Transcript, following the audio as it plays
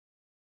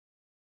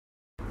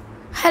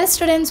Hello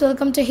students,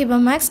 welcome to Hiba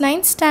Max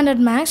 9th Standard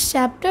Max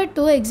Chapter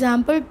 2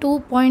 Example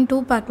 2.2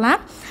 பார்க்கலாம்.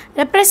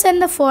 Represent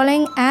the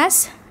following as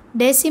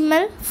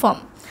decimal form.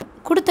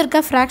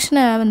 கொடுத்திருக்க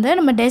ஃப்ராக்ஷனை வந்து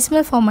நம்ம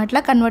decimal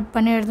ஃபார்மேட்டில் convert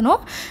பண்ணி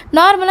எழுதணும்.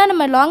 நார்மலாக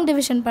நம்ம லாங்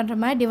டிவிஷன் பண்ணுற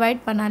மாதிரி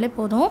டிவைட் பண்ணாலே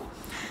போதும்.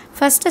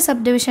 ஃபஸ்ட்டு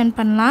சப்டிவிஷன்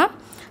பண்ணலாம்.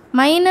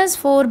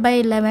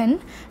 -4/11.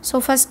 ஸோ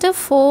ஃபஸ்ட்டு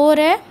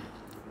 4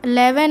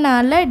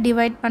 11ஆல்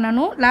டிவைட்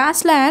பண்ணணும்.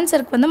 லாஸ்ட்டில்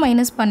ஆன்சருக்கு வந்து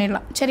மைனஸ்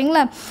பண்ணிடலாம்.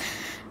 சரிங்களா?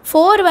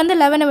 4 வந்து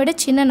 11 விட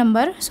சின்ன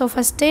நம்பர். ஸோ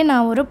ஃபஸ்ட்டே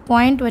நான் ஒரு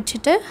பாயிண்ட்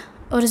வச்சுட்டு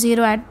ஒரு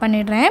 0 ஆட்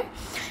பண்ணிடுறேன்.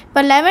 இப்போ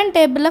 11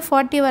 டேபிளில்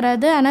 40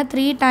 வராது, ஆனால்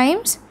 3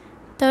 டைம்ஸ்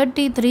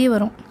 33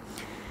 வரும்.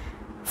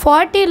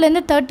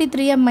 40லேருந்து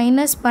 33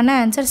 மைனஸ் பண்ண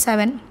ஆன்சர்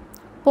 7.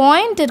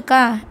 பாயிண்ட்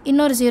இருக்கா,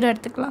 இன்னொரு 0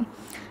 எடுத்துக்கலாம்.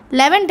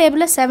 11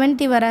 டேபிளில்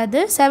 70 வராது,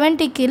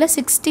 70 கீழே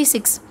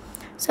 66.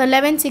 So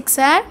 11 6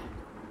 R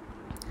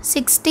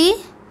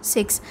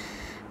 66.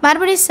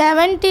 மறுபடியும்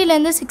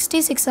 70லேருந்து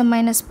 66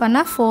 மைனஸ்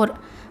பண்ணால் 4.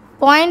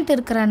 பாயிண்ட்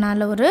இருக்கிறனால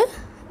ஒரு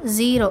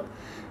 0.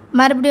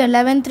 மறுபடியும்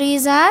 11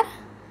 3s ஆர்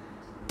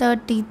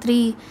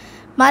 33.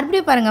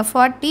 மறுபடியும் பாருங்கள்,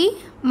 40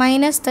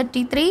 மைனஸ்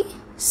 33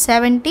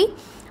 70.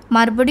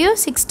 மறுபடியும்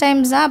 6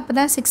 டைம்ஸ் தான், அப்போ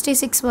தான்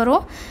 66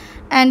 வரும்.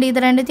 அண்ட் இது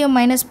ரெண்டுத்தையும்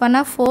மைனஸ்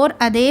பண்ணால் 4,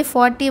 அதே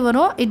 40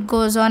 வரும். இட்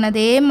கோஸ் ஆன்,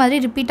 அதே மாதிரி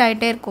ரிப்பீட்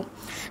ஆகிட்டே இருக்கும்.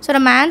 ஸோ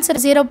நம்ம ஆன்சர்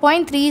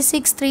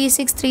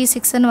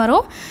 0.363636ன்னு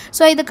வரும்.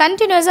 ஸோ இது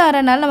கண்டினியூஸாக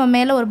வரனால நம்ம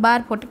மேலே ஒரு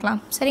பார்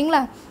போட்டுக்கலாம்.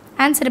 சரிங்களா?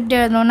 ஆன்சர் எப்படி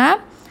எழுதணும்னா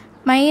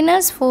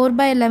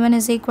 -4/11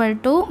 is equal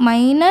to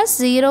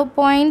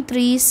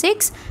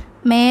 -0.36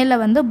 மேலே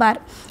வந்து பார்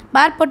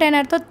போட்டு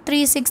என்ன அர்த்தம்,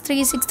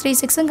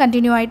 36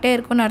 கண்டினியூ ஆகிட்டே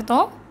இருக்குன்னு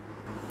அர்த்தம்.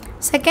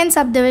 செகண்ட்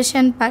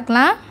சப்டிவிஷன்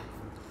பார்க்கலாம்.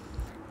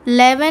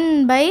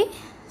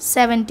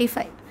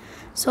 11/75.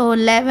 So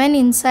 11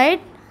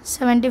 inside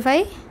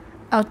 75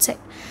 out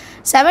side.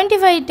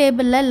 75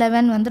 டேபிளில்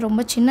 11 வந்து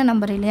ரொம்ப சின்ன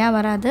நம்பர் இல்லையா,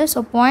 வராது. ஸோ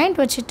பாயிண்ட்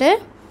வச்சுட்டு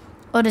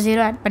ஒரு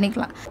 0 ஆட்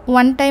பண்ணிக்கலாம்.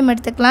 1 டைம்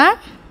எடுத்துக்கலாம்.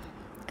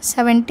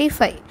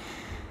 75.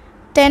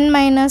 10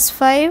 minus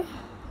 5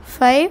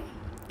 5.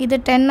 இது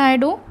 10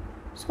 ஆகிடும்.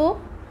 ஸோ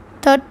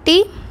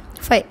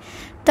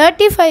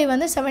 35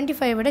 வந்து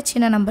 75 விட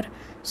சின்ன நம்பர்.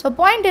 ஸோ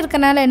பாயிண்ட்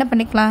இருக்கனால என்ன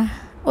பண்ணிக்கலாம்,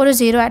 ஒரு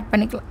 0 ஆட்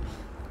பண்ணிக்கலாம்.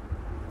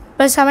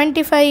 இப்போ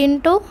 75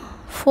 இன்ட்டு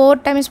 4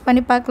 டைம்ஸ்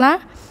பண்ணி பார்க்கலாம்.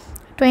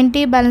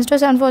 20 பேலன்ஸ் 2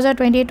 7 4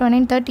 28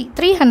 29 30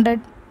 300.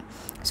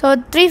 ஸோ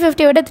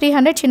 350 விட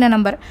 300 சின்ன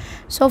நம்பர்.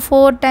 So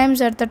 4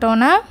 times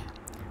எடுத்துட்டோன்னா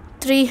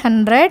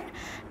 300.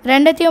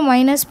 ரெண்டுத்தையும்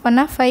மைனஸ்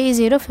பண்ணால்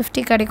 5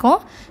 50 கிடைக்கும்.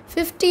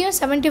 50யும்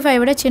 75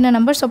 விட சின்ன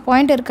நம்பர். ஸோ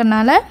பாயிண்ட்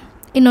இருக்கிறனால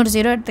இன்னொரு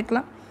 0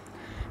 எடுத்துக்கலாம்.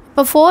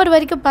 இப்போ 4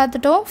 வரைக்கும்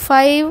பார்த்துட்டோம்.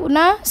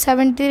 5னா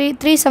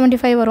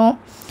 375 வரும்.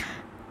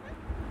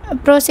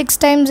 அப்புறம் 6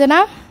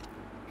 டைம்ஸ்னால்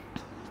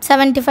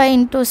 75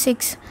 into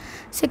 6.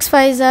 6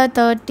 5s are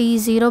 30.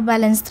 0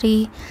 balance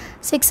 3.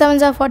 6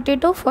 7s are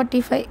 42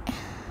 45.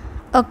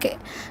 Okay.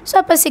 So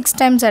அப்போ 6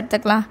 டைம்ஸ்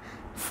எடுத்துக்கலாம்.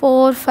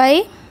 4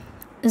 5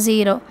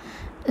 0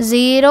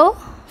 0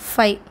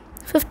 5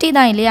 50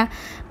 தான் இல்லையா,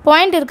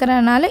 பாயிண்ட்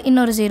இருக்கிறனால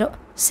இன்னொரு 0.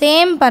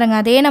 சேம் பாருங்கள்,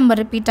 அதே நம்பர்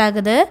ரிப்பீட்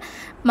ஆகுது.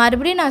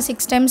 மறுபடியும் நான்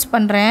 6 டைம்ஸ்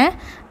பண்ணுறேன்.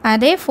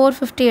 அதே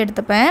 450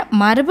 எடுத்துப்பேன்.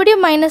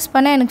 மறுபடியும் மைனஸ்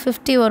பண்ணால் எனக்கு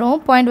 50 வரும்,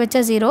 பாயிண்ட்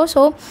வச்சா 0.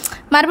 ஸோ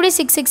மறுபடியும்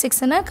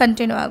 666ன்னு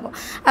கண்டினியூ ஆகும்.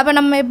 அப்போ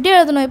நம்ம எப்படி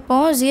எழுதணும்,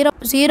 இப்போது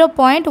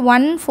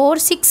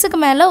 0.146க்கு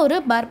மேலே ஒரு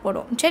பார்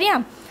போடும். சரியா?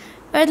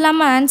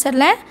 எழுதலாமா?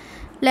 ஆன்சரில்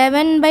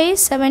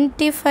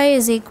 11/75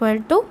 is equal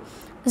to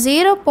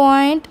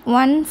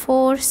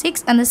 0.146.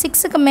 அந்த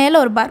 6க்கு மேலே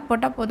ஒரு பார்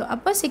போட்டால் போதும்.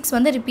 அப்போ 6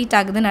 வந்து ரிப்பீட்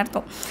ஆகுதுன்னு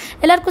அர்த்தம்.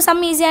 எல்லாருக்கும்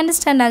சம் ஈஸியாக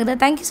அண்டர்ஸ்டாண்ட் ஆகுது.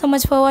 தேங்க்யூ ஸோ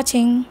மச் ஃபார்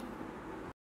வாட்சிங்.